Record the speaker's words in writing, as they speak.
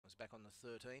back on the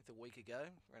 13th a week ago.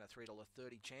 Ran a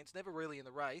 $3.30 chance. Never really in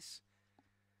the race.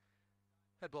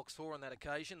 Had box 4 on that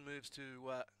occasion. Moves to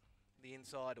the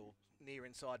inside or near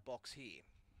inside box here.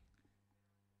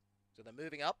 So they're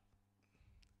moving up.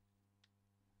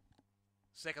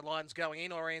 Second line's going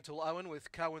in. Oriental Owen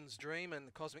with Cohen's Dream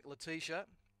and Cosmic Letitia.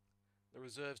 The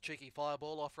reserves Cheeky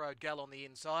Fireball, Off-Road Gal on the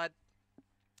inside.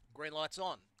 Green lights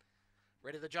on.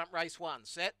 Ready to jump, race 1.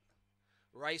 Set.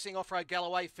 Racing Off-Road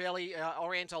Galloway fairly.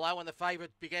 Oriental Owen, the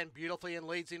favourite, began beautifully and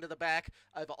leads into the back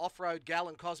over Off-Road Gal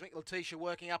and Cosmic Letitia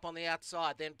working up on the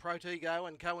outside. Then Protego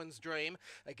and Cohen's Dream.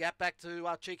 A gap back to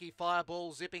Cheeky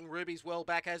Fireball. Zipping Ruby's well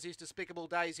back, as is Despicable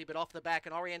Daisy, but off the back.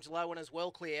 And Oriental Owen is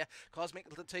well clear.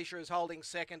 Cosmic Letitia is holding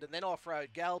second, and then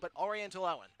Off-Road Gal. But Oriental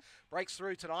Owen breaks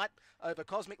through tonight over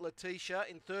Cosmic Letitia.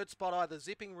 In third spot, either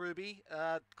Zipping Ruby.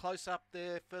 Close up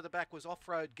there, further back was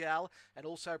Off-Road Gal, and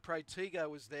also Protego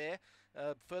was there.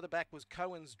 Further back was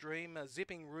Cohen's Dream,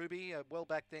 Zipping Ruby. Well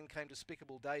back then came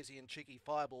Despicable Daisy and Cheeky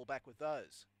Fireball back with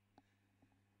those.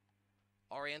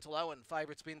 Oriental Owen,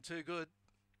 favourite's been too good.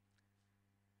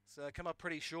 So come up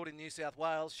pretty short in New South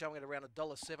Wales, showing it around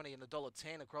 $1.70 and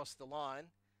 $1.10 across the line.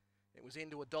 It was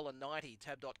into $1.90,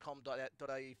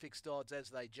 tab.com.au fixed odds as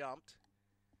they jumped.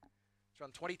 It's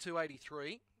run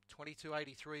 22.83,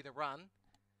 22.83 the run,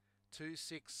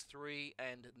 2.63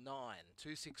 and 9,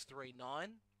 2.639.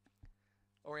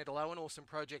 Oriental Owen, Awesome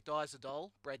Project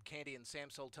Isadol, Brad Candy and Sam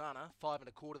Sultana, 5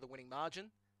 1/4 the winning margin.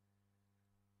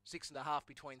 6.5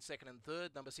 between second and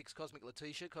third. Number 6, Cosmic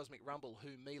Letitia, Cosmic Rumble,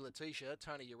 Who Me Letitia,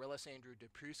 Tony Urellis, Andrew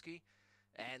Dupruski,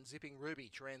 and Zipping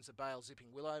Ruby, Taranza Bale,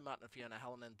 Zipping Willow, Martin and Fiona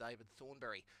Hullen and David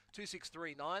Thornberry.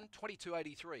 2.639,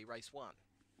 22.83, race 1.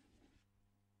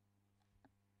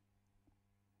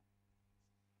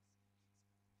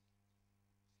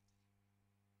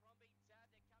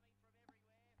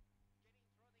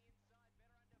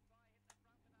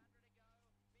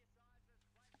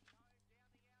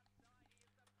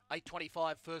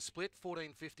 $8.25 first split,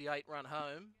 $14.58 run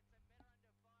home.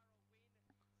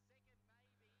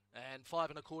 And 5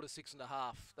 1/4,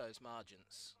 6.5 those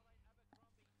margins.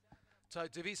 So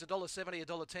divvies $1.70,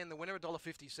 $1.10 the winner,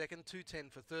 $1.50 second,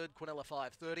 $2.10 for third, Quinella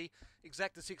 $5.30,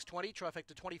 Exacta $6.20,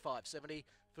 Trifecta $25.70,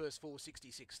 first 4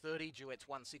 $66.30, Duets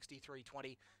 $1.60,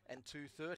 $3.20 and $2.30.